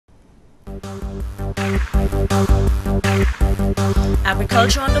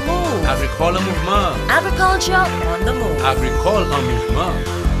Agriculture on the move. Agricole en mouvement. Agriculture on the move. Agricole en mouvement.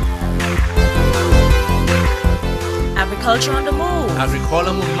 Agriculture on the move. Agricole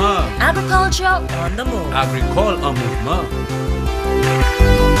en mouvement. Agriculture on the move. Agricole en mouvement.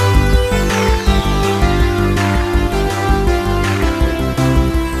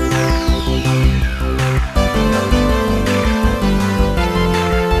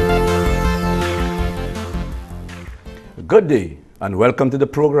 Good day and welcome to the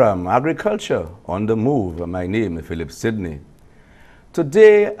program Agriculture on the Move. My name is Phillip Sydney.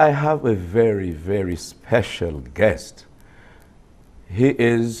 Today I have a very special guest. He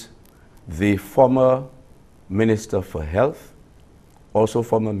is the former Minister for Health, also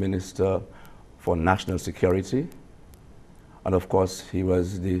former Minister for National Security, and of course he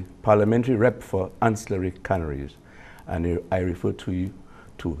was the parliamentary rep for ancillary canneries. And I refer to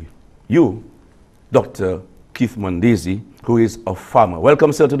you, Dr. Keith Mondesir, who is a farmer.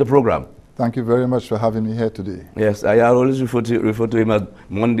 Welcome, sir, to the program. Thank you very much for having me here today. Yes, I always refer to him as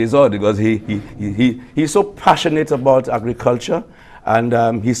Mondesir because he's so passionate about agriculture,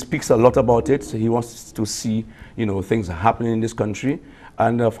 and he speaks a lot about it. So he wants to see, things happening in this country.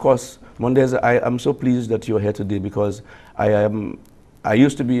 And of course, Mondesir, I am so pleased that you're here today because I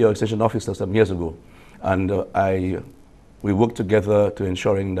used to be your extension officer some years ago, and we worked together to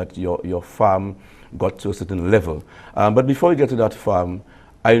ensuring that your farm got to a certain level. But before we get to that farm,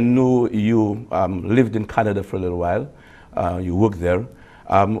 I know you lived in Canada for a little while. You worked there.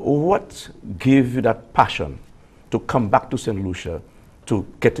 What gave you that passion to come back to Saint Lucia to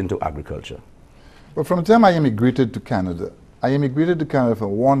get into agriculture? Well, from the time I immigrated to Canada for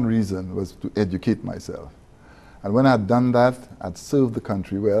one reason, was to educate myself. And when I had done that, I'd served the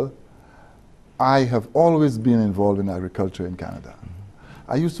country well. I have always been involved in agriculture in Canada.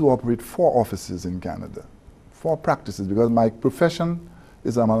 I used to operate 4 offices in Canada, 4 practices, because my profession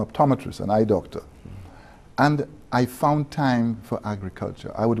is I'm an optometrist, an eye doctor. And I found time for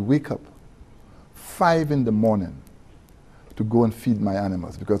agriculture. I would wake up 5 in the morning to go and feed my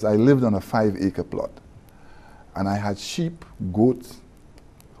animals because I lived on a 5-acre plot. And I had sheep, goats,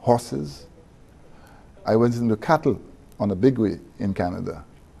 horses. I went into cattle on a big way in Canada.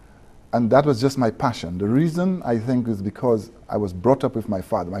 And that was just my passion. The reason, I think, is because I was brought up with my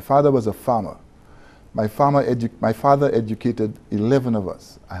father. My father was a farmer. My father educated 11 of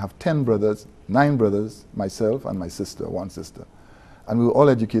us. I have 10 brothers, 9 brothers, myself and my sister, 1 sister. And we were all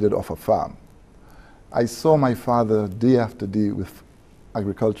educated off a farm. I saw my father day after day with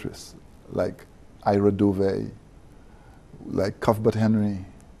agriculturists like Ira Dovey, like Cuthbert Henry,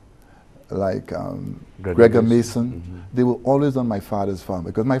 like Gregor Mason. Mm-hmm. They were always on my father's farm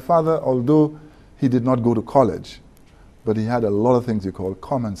because my father, although he did not go to college, but he had a lot of things he called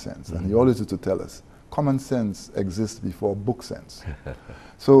common sense. Mm-hmm. And he always used to tell us, common sense exists before book sense.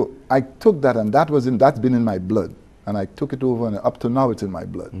 So I took that, and that's been in my blood. And I took it over, and up to now it's in my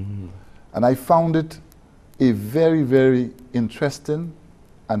blood. Mm-hmm. And I found it a very interesting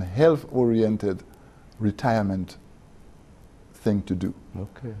and health-oriented retirement thing to do.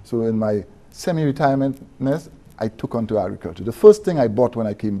 Okay. So in my semi-retirementness, I took on to agriculture. The first thing I bought when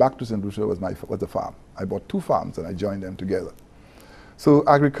I came back to Saint Lucia was a farm. I bought 2 farms and I joined them together. So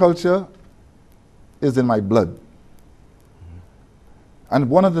agriculture is in my blood. Mm-hmm. And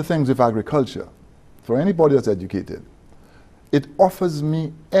one of the things with agriculture, for anybody that's educated, it offers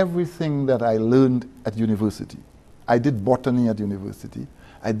me everything that I learned at university. I did botany at university.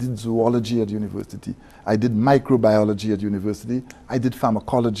 I did zoology at university. I did microbiology at university. I did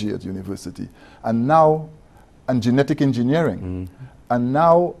pharmacology at university. And genetic engineering. Mm-hmm. And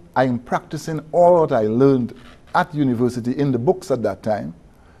now I'm practicing all what I learned at university in the books at that time.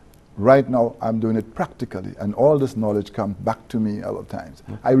 Right now, I'm doing it practically, and all this knowledge comes back to me a lot of times.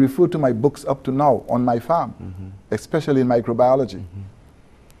 Okay. I refer to my books up to now on my farm, mm-hmm. especially in microbiology.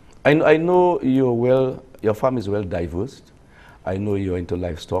 Mm-hmm. I know your farm is well diverse. I know you're into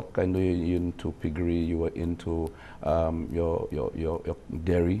livestock. I know you're into piggery. You were into your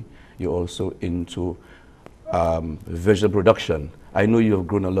dairy. You're also into vegetable production. I know you have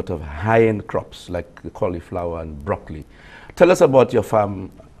grown a lot of high-end crops like cauliflower and broccoli. Tell us about your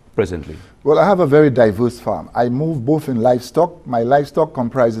farm presently. Well, I have a very diverse farm. I move both in livestock. My livestock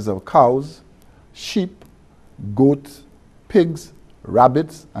comprises of cows, sheep, goats, pigs,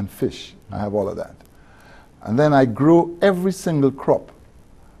 rabbits, and fish. I have all of that. And then I grow every single crop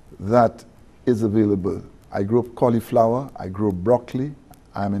that is available. I grow cauliflower, I grow broccoli,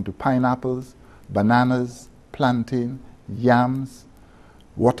 I'm into pineapples, bananas, plantain, yams,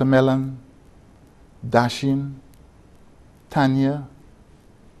 watermelon, dasheen, tanya,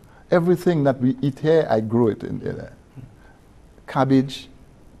 Everything that we eat here, I grow it in there. Cabbage,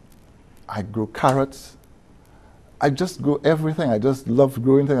 I grow carrots. I just grow everything. I just love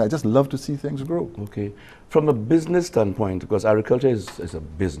growing things. I just love to see things grow. Okay. From a business standpoint, because agriculture is a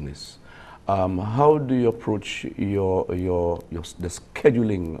business, how do you approach the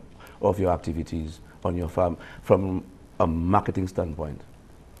scheduling of your activities on your farm from a marketing standpoint?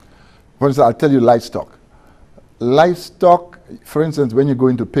 For instance, I'll tell you livestock. Livestock, for instance, when you go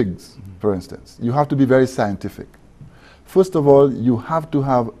into pigs, for instance, you have to be very scientific. First of all, you have to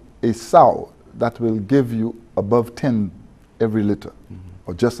have a sow that will give you above 10 every litter,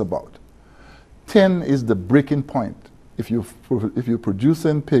 or just about. 10 is the breaking point. If you're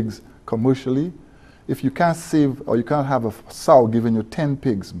producing pigs commercially, if you can't save or you can't have a sow giving you 10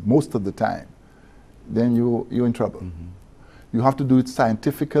 pigs most of the time, then you're in trouble. You have to do it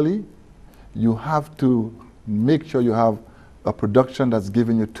scientifically. You have to make sure you have a production that's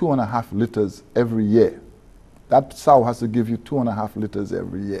giving you 2.5 liters every year. That sow has to give you 2.5 liters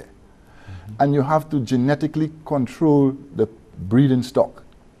every year. And you have to genetically control the breeding stock.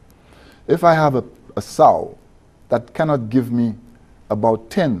 If I have a sow that cannot give me about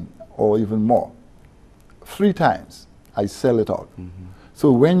 10 or even more, 3 times, I sell it out.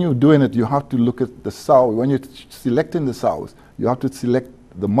 So when you're doing it, you have to look at the sow. When you're selecting the sows, you have to select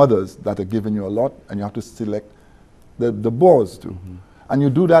the mothers that are giving you a lot, and you have to select the boars too. And you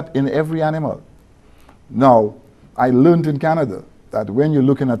do that in every animal. Now, I learned in Canada that when you're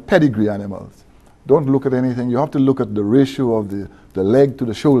looking at pedigree animals, don't look at anything. You have to look at the ratio of the leg to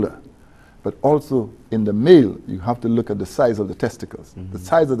the shoulder. But also in the male, you have to look at the size of the testicles. The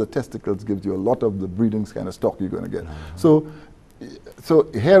size of the testicles gives you a lot of the breeding kind of stock you're going to get. So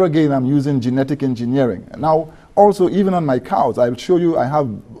here again, I'm using genetic engineering. Now, also, even on my cows, I'll show you, I have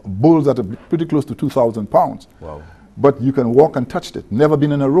bulls that are pretty close to 2,000 pounds. Wow. But you can walk and touch it. Never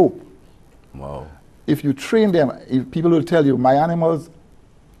been in a rope. Wow. If you train them, people will tell you, my animals,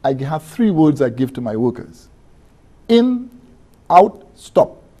 I have 3 words I give to my workers. In, out,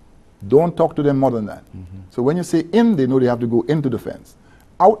 stop. Don't talk to them more than that. So when you say in, they know they have to go into the fence.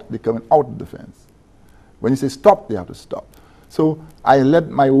 Out, they're coming out of the fence. When you say stop, they have to stop. So I let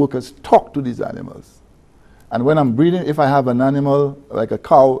my workers talk to these animals. And when I'm breeding, if I have an animal like a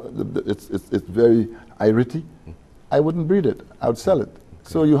cow, it's very irate, I wouldn't breed it. I would sell it.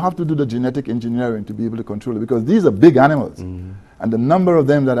 So you have to do the genetic engineering to be able to control it, because these are big animals. And the number of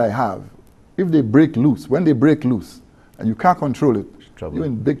them that I have, if they break loose, when they break loose, and you can't control it, you're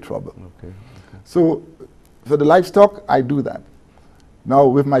in big trouble. So for the livestock, I do that. Now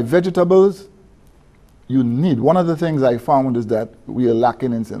with my vegetables, you need, one of the things I found is that we are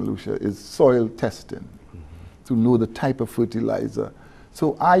lacking in Saint Lucia is soil testing to know the type of fertilizer.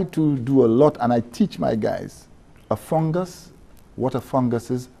 So I too do a lot, and I teach my guys a fungus, what a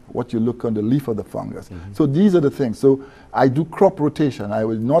fungus is, what you look on the leaf of the fungus. So these are the things. So I do crop rotation. I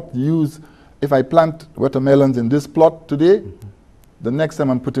will not use, if I plant watermelons in this plot today, the next time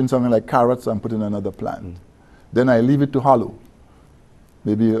I'm putting something like carrots, I'm putting another plant. Then I leave it to hollow.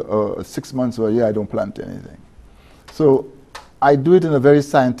 Maybe 6 months or a year, I don't plant anything. So I do it in a very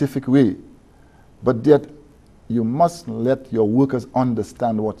scientific way, but yet you must let your workers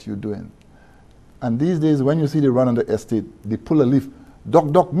understand what you're doing. And these days, when you see they run on the estate, they pull a leaf.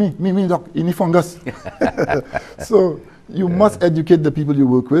 Doc, me, doc, any fungus. So you must educate the people you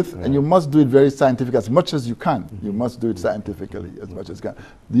work with, and you must do it very scientific as much as you can. You must do it scientifically as much as you can.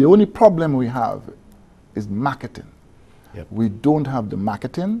 The only problem we have is marketing. We don't have the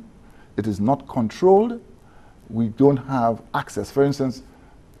marketing. It is not controlled. We don't have access. For instance,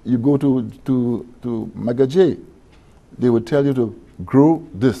 you go to Magajay, they would tell you to grow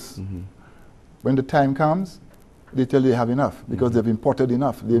this. When the time comes, they tell you they have enough because they've imported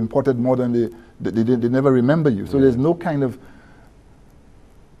enough. They imported more than they never remember you. So there's no kind of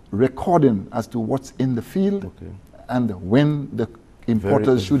recording as to what's in the field and when the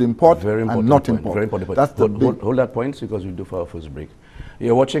importers should import and not import. Very important point. That's Hold that point because we do for our first break.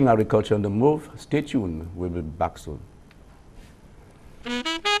 You're watching Agriculture on the Move. Stay tuned. We'll be back soon.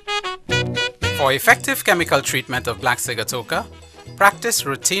 For effective chemical treatment of black sigatoka, practice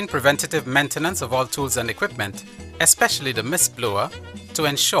routine preventative maintenance of all tools and equipment, especially the mist blower, to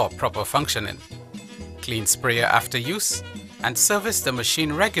ensure proper functioning. Clean sprayer after use and service the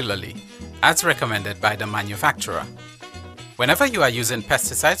machine regularly as recommended by the manufacturer. Whenever you are using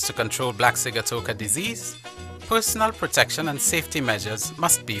pesticides to control black sigatoka disease, personal protection and safety measures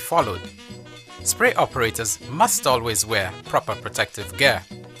must be followed. Spray operators must always wear proper protective gear.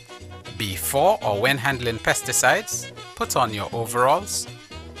 Before or when handling pesticides, put on your overalls,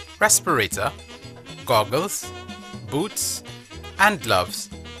 respirator, goggles, boots, and gloves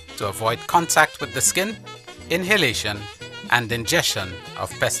to avoid contact with the skin, inhalation, and ingestion of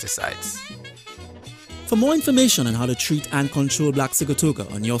pesticides. For more information on how to treat and control black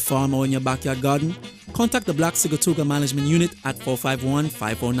sigatoka on your farm or in your backyard garden, contact the Black Sigatoka Management Unit at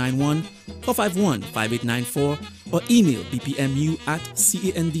 451-5491, 451-5894, or email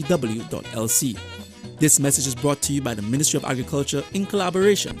bpmu@candw.lc. This message is brought to you by the Ministry of Agriculture in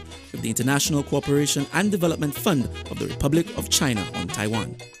collaboration with the International Cooperation and Development Fund of the Republic of China on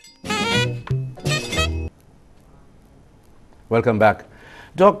Taiwan. Welcome back.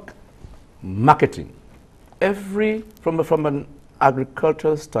 Doc, marketing. From an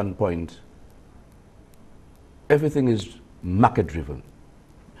agricultural standpoint, everything is market driven.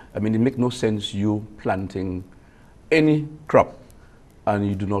 I mean, it makes no sense you planting any crop and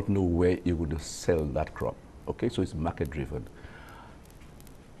you do not know where you're going to sell that crop. Okay, so it's market driven.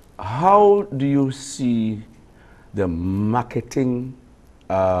 How do you see the marketing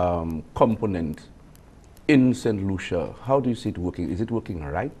component in Saint Lucia? How do you see it working? Is it working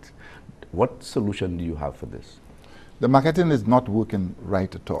right? What solution do you have for this? The marketing is not working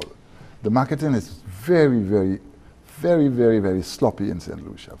right at all. The marketing is very sloppy in Saint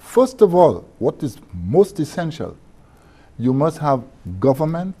Lucia. First of all, what is most essential, you must have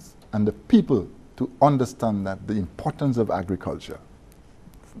governments and the people to understand that the importance of agriculture.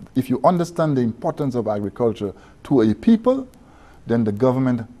 If you understand the importance of agriculture to a people, then the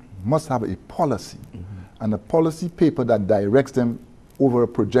government must have a policy, and a policy paper that directs them over a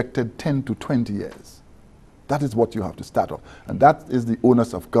projected 10 to 20 years. That is what you have to start off, and that is the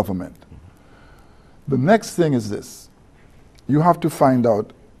onus of government. The next thing is this. You have to find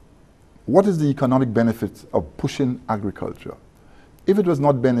out what is the economic benefits of pushing agriculture. If it was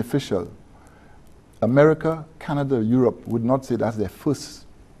not beneficial, America, Canada, Europe would not say that's their first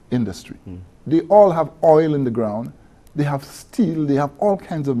industry. They all have oil in the ground, they have steel, they have all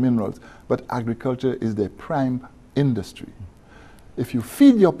kinds of minerals, but agriculture is their prime industry. If you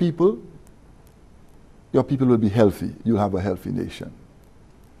feed your people will be healthy. You'll have a healthy nation.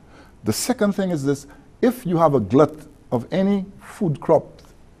 The second thing is this. If you have a glut of any food crop,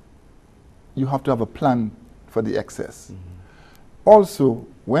 you have to have a plan for the excess. Also,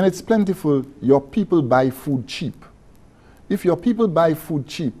 when it's plentiful, your people buy food cheap. If your people buy food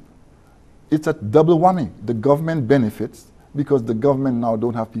cheap, it's a double whammy. The government benefits because the government now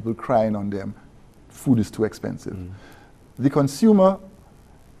don't have people crying on them. Food is too expensive. The consumer,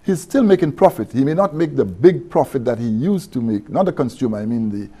 he's still making profit. He may not make the big profit that he used to make. Not the consumer, I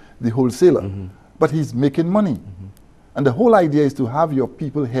mean the wholesaler. But he's making money. And the whole idea is to have your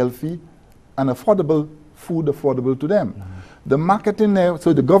people healthy and affordable food affordable to them. The marketing now,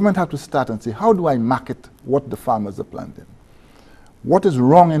 so the government have to start and say, how do I market what the farmers are planting? What is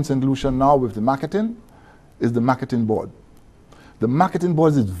wrong in St. Lucia now with the marketing is the marketing board. The marketing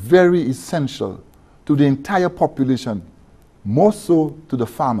board is very essential to the entire population, more so to the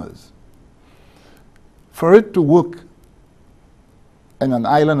farmers. For it to work in an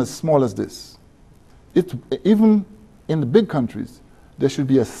island as small as this, even in the big countries, there should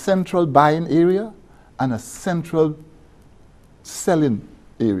be a central buying area and a central selling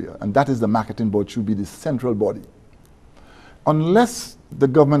area, and that is the marketing board, should be the central body. Unless the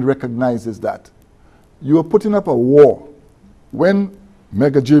government recognizes that, you are putting up a war when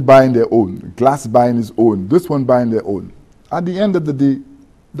Mega J buying their own, Glass buying his own, this one buying their own. At the end of the day,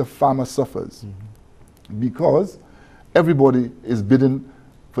 the farmer suffers because everybody is bidding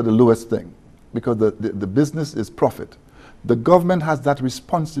for the lowest thing because the business is profit. The government has that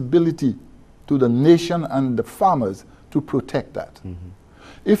responsibility to the nation and the farmers to protect that.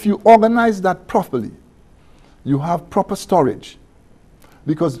 If you organize that properly, you have proper storage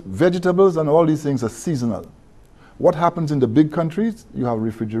because vegetables and all these things are seasonal. What happens in the big countries, you have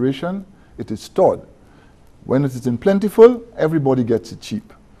refrigeration, it is stored. When it is in plentiful, everybody gets it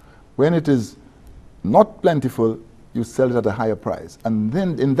cheap. When it is not plentiful, you sell it at a higher price. And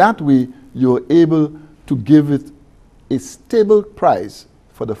then in that way, you're able to give it a stable price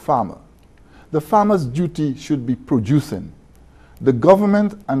for the farmer. The farmer's duty should be producing. The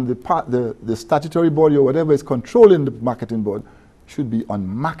government and the statutory body or whatever is controlling the marketing board should be on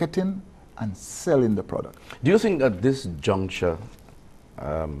marketing and selling the product. Do you think at this juncture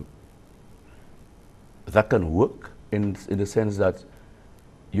that can work in the sense that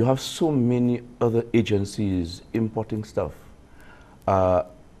you have so many other agencies importing stuff?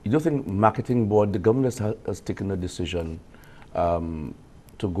 You don't think marketing board, the government has taken a decision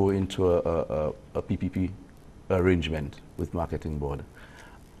to go into a PPP arrangement with marketing board.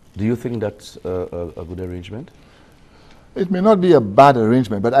 Do you think that's a good arrangement? It may not be a bad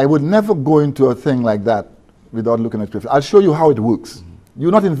arrangement, but I would never go into a thing like that without looking at it. I'll show you how it works.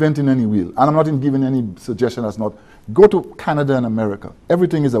 You're not inventing any wheel, and I'm not even giving any suggestion that's not. Go to Canada and America.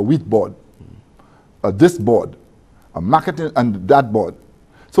 Everything is a wheat board, a this board, a marketing, and that board.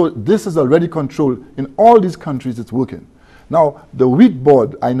 So this is already controlled. In all these countries, it's working. Now, the wheat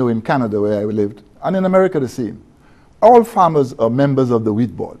board, I know in Canada where I lived, and in America the same. All farmers are members of the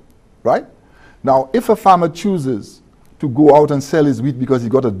wheat board, right? Now, if a farmer chooses to go out and sell his wheat because he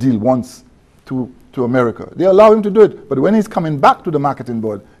got a deal once to America, they allow him to do it. But when he's coming back to the marketing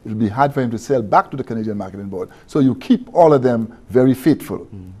board, it'll be hard for him to sell back to the Canadian marketing board. So you keep all of them very faithful,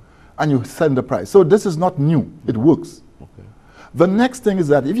 and you send the price. So this is not new. It works. Okay. The next thing is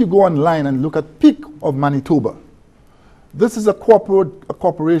that if you go online and look at Peak of Manitoba, this is a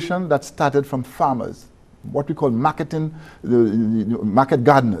corporation that started from farmers, what we call marketing, market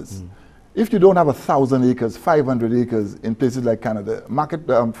gardeners. If you don't have 1,000 acres, 500 acres in places like Canada,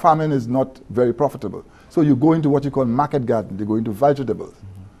 farming is not very profitable. So you go into what you call market garden, they go into vegetables.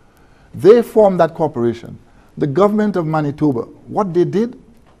 They formed that corporation. The government of Manitoba, what they did,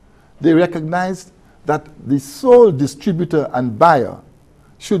 they recognized that the sole distributor and buyer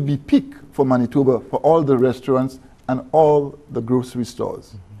should be Peak for Manitoba for all the restaurants and all the grocery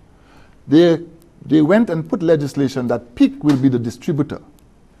stores. They went and put legislation that Peak will be the distributor.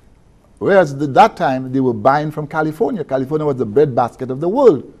 Whereas at that time, they were buying from California. California was the breadbasket of the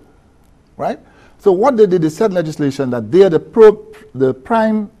world, right? So what they did, they set legislation that they are the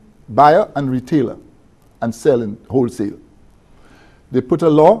prime buyer and retailer and sell in wholesale. They put a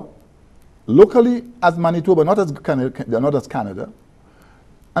law locally as Manitoba, not as Canada,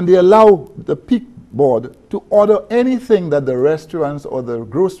 and they allow the Peak board to order anything that the restaurants or the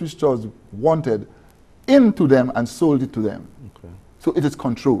grocery stores wanted into them and sold it to them. Okay. So it is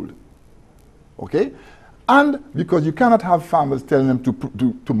controlled. Okay? And because you cannot have farmers telling them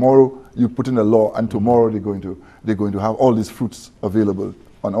to tomorrow you put in a law and tomorrow they're going to have all these fruits available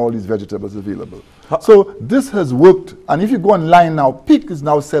and all these vegetables available. So this has worked, and if you go online now, Peak is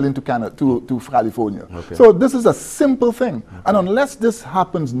now selling to California. Okay. So this is a simple thing. Okay. And unless this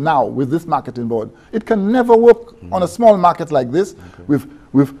happens now with this marketing board, it can never work on a small market like this,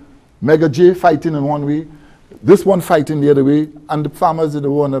 with Mega J fighting in one way, this one fighting the other way, and the farmers in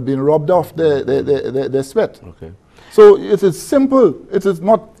the one are being robbed off their sweat. Okay. So it is simple. It is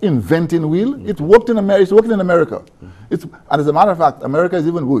not inventing wheel. It worked in America. It's working in America. And as a matter of fact, America is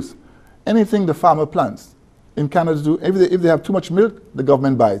even worse. Anything the farmer plants in Canada, too, if they have too much milk, the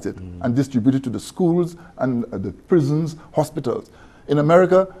government buys it and distributes it to the schools and the prisons, hospitals. In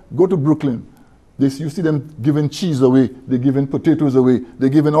America, go to Brooklyn. You see them giving cheese away. They're giving potatoes away. They're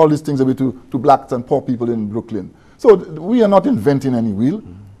giving all these things away to blacks and poor people in Brooklyn. So we are not inventing any wheel.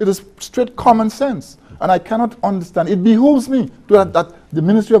 It is straight common sense. And I cannot understand. It behooves me that the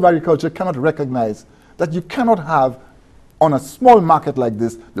Ministry of Agriculture cannot recognize that you cannot have, on a small market like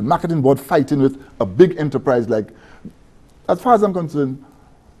this, the marketing board fighting with a big enterprise like, as far as I'm concerned,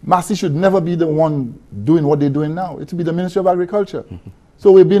 Massey should never be the one doing what they're doing now. It should be the Ministry of Agriculture.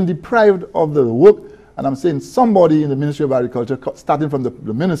 So we're being deprived of the work, and I'm saying somebody in the Ministry of Agriculture, starting from the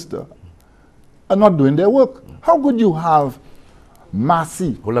minister, are not doing their work. How could you have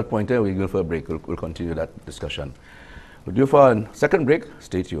Massey? Hold that point there, we'll go for a break. We'll continue that discussion. We'll do for a second break.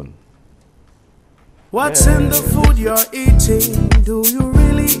 Stay tuned. What's in the food you're eating? Do you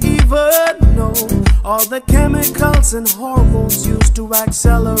really even know? All the chemicals and hormones used to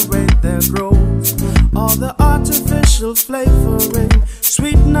accelerate their growth. All the artificial flavoring,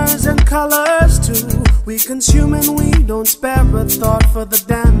 sweeteners and colors too. We consume and we don't spare a thought for the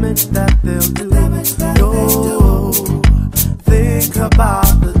damage that they'll do. No, think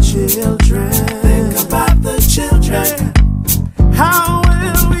about the children. Think about the children. How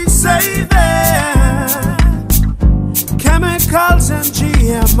will we save them? Chemicals and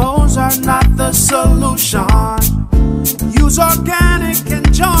GMOs are not the solution. Use organic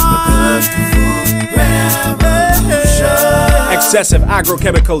and join. Excessive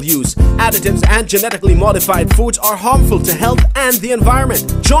agrochemical use, additives and genetically modified foods are harmful to health and the environment.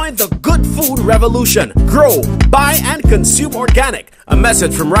 Join the good food revolution. Grow, buy and consume organic. A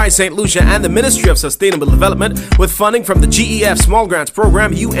message from Saint Lucia and the Ministry of Sustainable Development with funding from the GEF Small Grants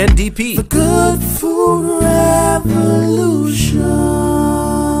Program, UNDP. The good food revolution.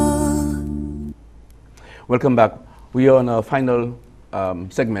 Welcome back. We are on our final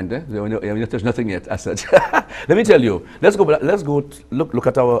segment. There's nothing yet as such. Let me tell you. Let's go look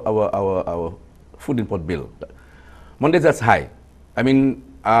at our food import bill. Mondesir, that's high. I mean,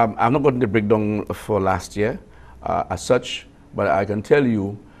 I've not gotten the breakdown for last year as such, but I can tell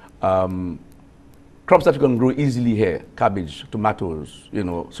you crops that you can grow easily here: cabbage, tomatoes,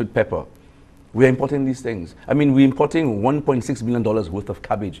 sweet pepper, We are importing these things. I mean, we're importing $1.6 million worth of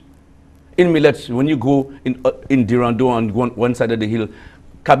cabbage. In millets, when you go in Durando on one side of the hill,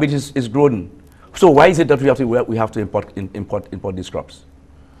 cabbage is grown. So why is it that we have to import these crops?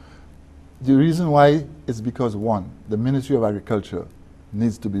 The reason why is because, one, the Ministry of Agriculture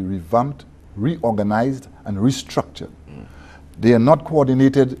needs to be revamped, reorganized, and restructured. They are not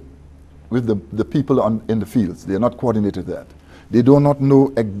coordinated with the people in the fields. They are not coordinated that. They do not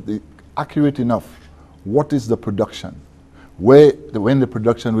know accurate enough what is the production, when the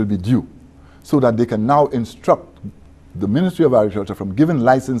production will be due, so that they can now instruct the Ministry of Agriculture from giving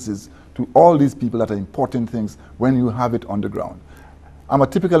licenses to all these people that are importing things when you have it on the ground. I'm a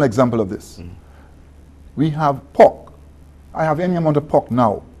typical example of this. We have pork. I have any amount of pork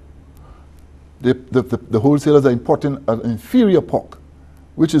now. The wholesalers are importing an inferior pork,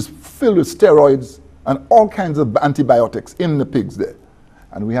 which is filled with steroids and all kinds of antibiotics in the pigs there.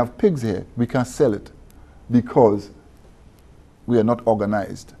 And we have pigs here, we can't sell it because we are not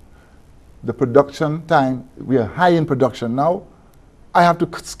organized. The production time, we are high in production now. I have to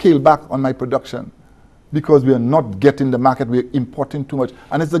scale back on my production because we are not getting the market, we are importing too much.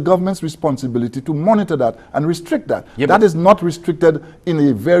 And it's the government's responsibility to monitor that and restrict that. Yeah, that is not restricted in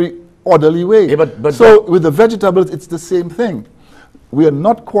a very orderly way. Yeah, so with the vegetables, it's the same thing. We are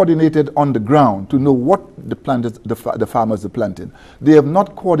not coordinated on the ground to know what the farmers are planting. They have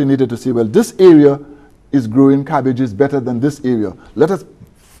not coordinated to say, well, this area is growing cabbages better than this area. Let us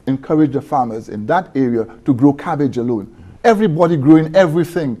encourage the farmers in that area to grow cabbage alone. Everybody growing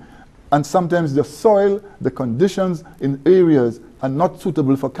everything. And sometimes the soil, the conditions in areas are not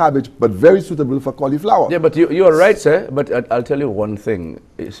suitable for cabbage, but very suitable for cauliflower. Yeah, but you are right, sir. But I'll tell you one thing.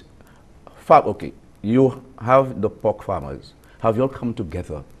 Okay, you have the pork farmers. Have you all come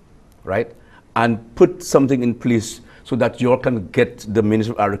together, right, and put something in place so that you all can get the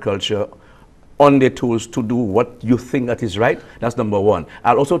Ministry of Agriculture on their tools to do what you think that is right? That's number one.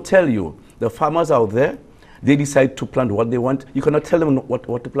 I'll also tell you, the farmers out there, they decide to plant what they want. You cannot tell them what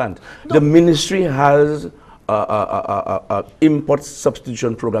to plant. No. The ministry has a import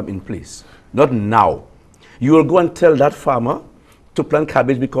substitution program in place. Not now. You will go and tell that farmer to plant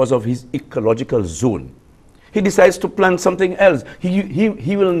cabbage because of his ecological zone. He decides to plant something else.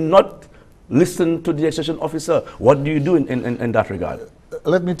 He will not listen to the extension officer. What do you do in that regard?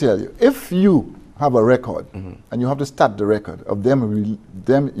 Let me tell you, if you have a record, and you have to start the record of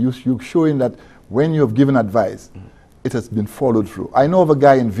you showing that when you have given advice, it has been followed through. I know of a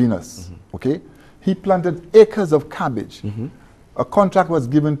guy in Venus, okay? He planted acres of cabbage. A contract was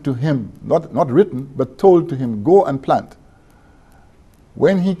given to him, not written, but told to him, go and plant.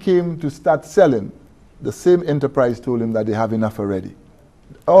 When he came to start selling, the same enterprise told him that they have enough already.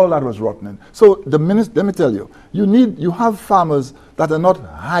 All that was rotten. So let me tell you, you have farmers that are not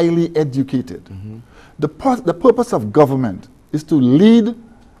highly educated. The purpose of government is to lead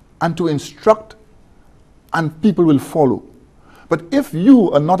and to instruct, and people will follow. But if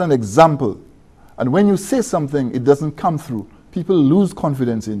you are not an example, and when you say something, it doesn't come through, people lose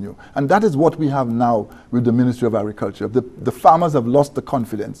confidence in you. And that is what we have now with the Ministry of Agriculture. The farmers have lost the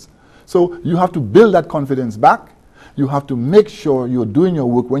confidence. So you have to build that confidence back. You have to make sure you're doing your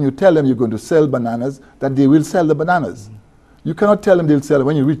work. When you tell them you're going to sell bananas, that they will sell the bananas. You cannot tell them they'll sell it.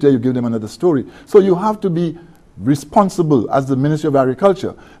 When you reach there, you give them another story. So you have to be responsible as the Ministry of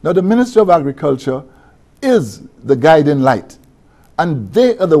Agriculture. Now, the Ministry of Agriculture is the guiding light. And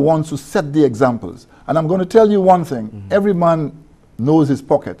they are the ones who set the examples. And I'm going to tell you one thing. Every man knows his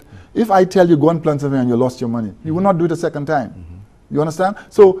pocket. If I tell you go and plant something and you lost your money, you will not do it a second time. You understand?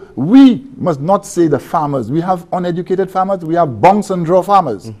 So we must not say the farmers. We have uneducated farmers. We have bounce and draw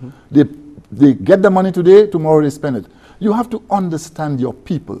farmers. They get the money today, tomorrow they spend it. You have to understand your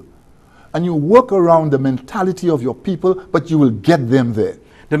people. And you work around the mentality of your people, but you will get them there.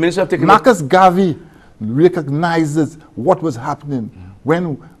 The Minister of Technology. Marcus Garvey recognizes what was happening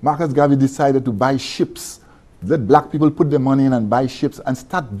when Marcus Garvey decided to buy ships. Let black people put their money in and buy ships and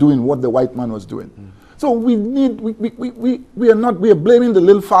start doing what the white man was doing. So we are blaming the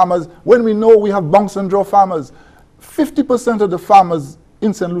little farmers when we know we have bounce and draw farmers. 50% of the farmers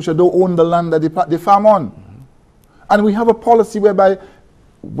in Saint Lucia don't own the land that they farm on. And we have a policy whereby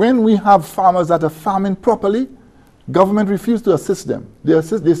when we have farmers that are farming properly, government refuses to assist them. They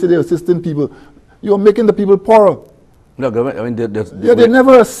say they're assisting people. You're making the people poorer. No, government, I mean, they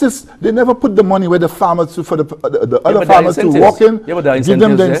never assist. They never put the money where the farmers, for the other farmers to walk in, give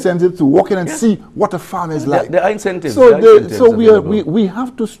them the incentive to walk in and see what a farm is like. There are incentives. So we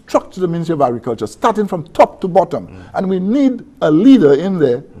have to structure the Ministry of Agriculture, starting from top to bottom. And we need a leader in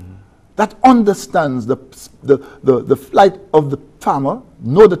there that understands the plight of the farmer,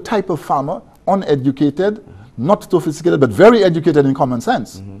 know the type of farmer, uneducated, not sophisticated, but very educated in common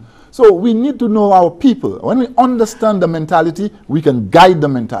sense. So we need to know our people. When we understand the mentality, we can guide the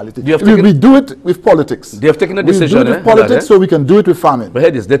mentality. We do it with politics. They have taken a decision. We do it with politics, so we can do it with farming. But here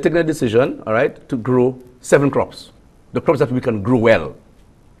it is. They've taken a decision, all right, to grow 7 crops. The crops that we can grow well,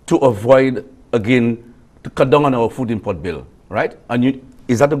 to avoid, again, to cut down on our food import bill, right? And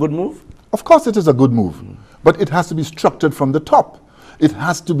is that a good move? Of course it is a good move. But it has to be structured from the top. It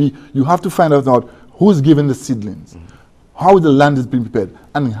has to be, you have to find out who's giving the seedlings, how the land is being prepared,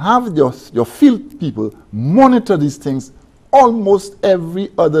 and have your field people monitor these things almost every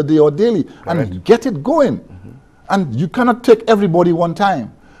other day or daily and get it going. And you cannot take everybody one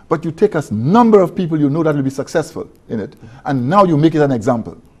time, but you take a number of people you know that will be successful in it, and now you make it an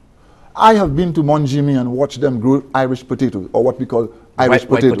example. I have been to Mondesir and watched them grow Irish potatoes, or what we call Irish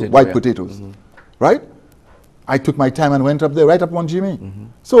white potatoes, right? I took my time and went up there, right up Mondesir.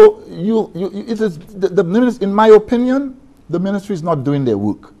 So it is the ministry, in my opinion, the ministry is not doing their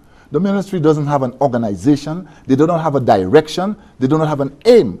work. The ministry doesn't have an organization, they do not have a direction, they do not have an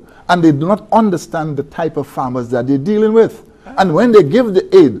aim, and they do not understand the type of farmers that they're dealing with. And when they give the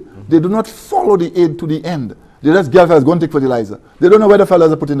aid, they do not follow the aid to the end. They just get fellas, go and take fertilizer. They don't know where the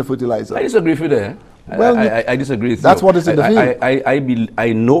fellas are putting the fertilizer. I disagree with you there. Well, I disagree with you. That's what is in the field.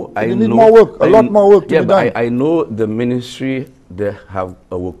 I know. They need more work, a lot more work to be done. I know the ministry, they have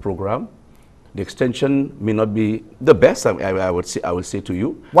a work program. The extension may not be the best, I would say to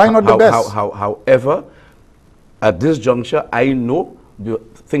you. Why not the best? However, at this juncture, I know the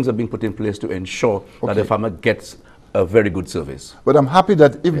things are being put in place to ensure that the farmer gets a very good service. But I'm happy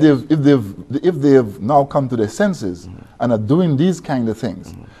that if they've now come to their senses and are doing these kind of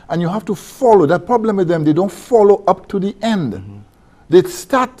things, and you have to follow. That problem with them, they don't follow up to the end. They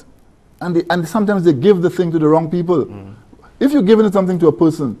start, and sometimes they give the thing to the wrong people. If you're giving something to a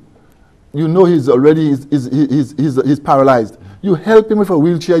person, you know he's already he's paralyzed. You help him with a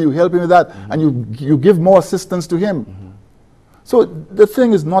wheelchair, you help him with that, and you give more assistance to him. So the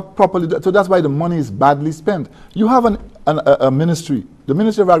thing is not properly, so that's why the money is badly spent. You have a ministry, the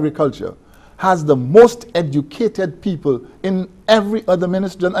Ministry of Agriculture has the most educated people in every other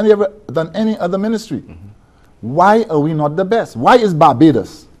ministry than any other ministry. Why are we not the best? Why is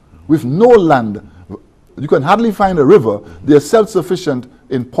Barbados, with no land, you can hardly find a river, they're self-sufficient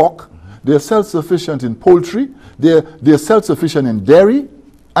in pork, they're self-sufficient in poultry, they're self-sufficient in dairy,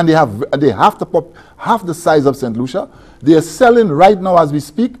 and they have half the size of Saint Lucia. They're selling right now as we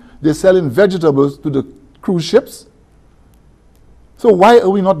speak, they're selling vegetables to the cruise ships. So why are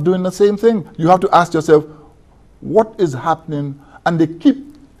we not doing the same thing? You have to ask yourself, what is happening? And they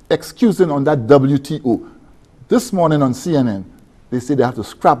keep excusing on that WTO. This morning on CNN, they say they have to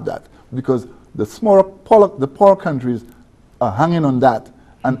scrap that because the poorer countries are hanging on that,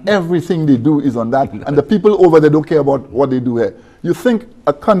 and everything they do is on that, and the people over there don't care about what they do here. You think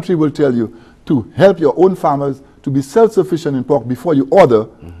a country will tell you to help your own farmers to be self-sufficient in pork before you order,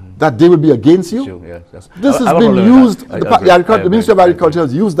 that they will be against you? Sure, yes. This has been used, the Ministry of Agriculture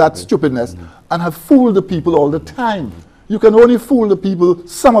has used that stupidness and have fooled the people all the time. You can only fool the people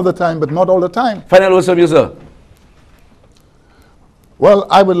some of the time, but not all the time. Final words from you, sir. Well,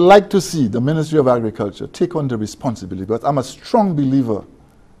 I would like to see the Ministry of Agriculture take on the responsibility, because I'm a strong believer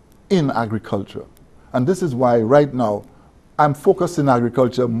in agriculture. And this is why right now I'm focused in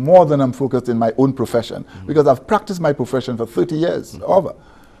agriculture more than I'm focused in my own profession, because I've practiced my profession for 30 years over.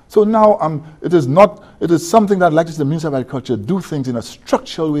 So now it is something that I'd like to see the Ministry of Agriculture do things in a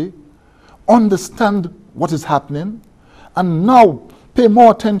structural way, understand what is happening, and now pay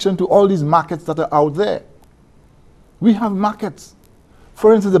more attention to all these markets that are out there. We have markets.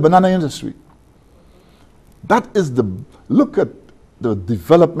 For instance, the banana industry. That is look at the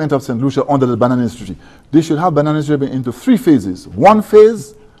development of Saint Lucia under the banana industry. They should have banana industry into 3 phases. One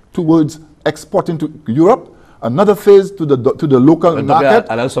phase towards exporting to Europe, another phase to the local market,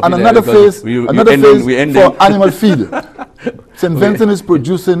 and another phase for animal feed. St. Vincent is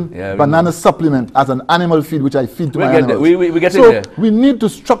producing banana supplement as an animal feed, which I feed to my animals. We get so there. We need to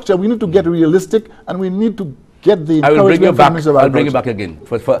structure, we need to get realistic, and we need to get the I will bring you back. I'll bring you back again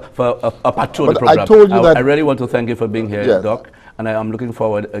for a part 2 of the program. I told you that I really want to thank you for being here, Doc. And I'm looking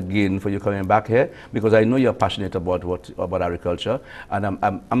forward again for you coming back here, because I know you're passionate about agriculture. And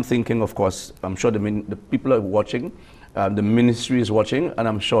I'm thinking, of course, I'm sure the people are watching, the ministry is watching, and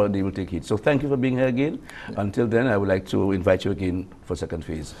I'm sure they will take heed. So thank you for being here again. Until then, I would like to invite you again for second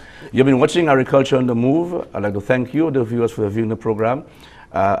phase. You've been watching Agriculture on the Move. I'd like to thank you, the viewers, for viewing the program.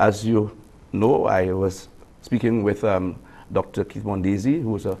 As you know, I was speaking with Dr. Keith Mondesir,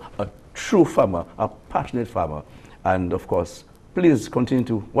 who is a true farmer, a passionate farmer. And of course, please continue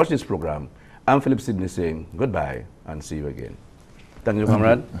to watch this program I'm Phillip Sydney saying goodbye and see you again. Thank you,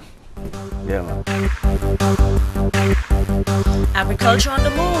 comrade. Yeah, man. Agriculture on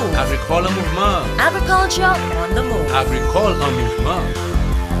the move. Agricole mouvement. Agriculture on the move. Agricole en mouvement.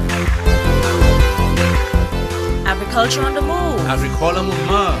 Agriculture on the move. Agricole en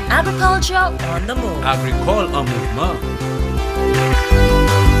mouvement. Agriculture on the move. Agricole en mouvement.